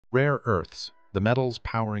Rare earths, the metals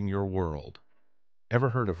powering your world. Ever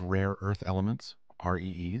heard of rare earth elements,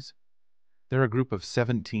 REEs? They're a group of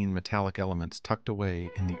 17 metallic elements tucked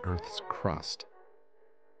away in the Earth's crust.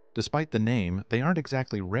 Despite the name, they aren't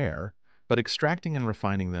exactly rare, but extracting and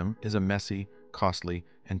refining them is a messy, costly,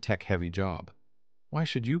 and tech-heavy job. Why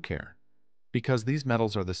should you care? Because these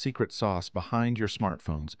metals are the secret sauce behind your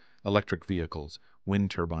smartphones, electric vehicles,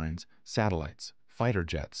 wind turbines, satellites, fighter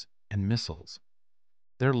jets, and missiles.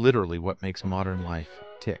 They're literally what makes modern life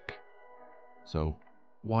tick. So,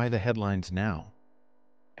 why the headlines now?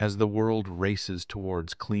 As the world races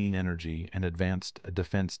towards clean energy and advanced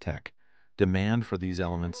defense tech, demand for these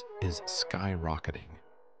elements is skyrocketing.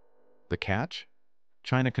 The catch?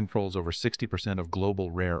 China controls over 60% of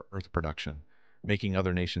global rare earth production, making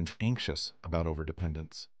other nations anxious about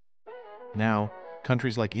overdependence. Now,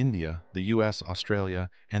 countries like India, the US,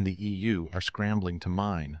 Australia, and the EU are scrambling to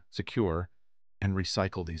mine, secure, and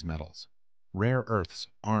recycle these metals. Rare earths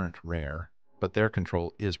aren't rare, but their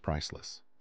control is priceless.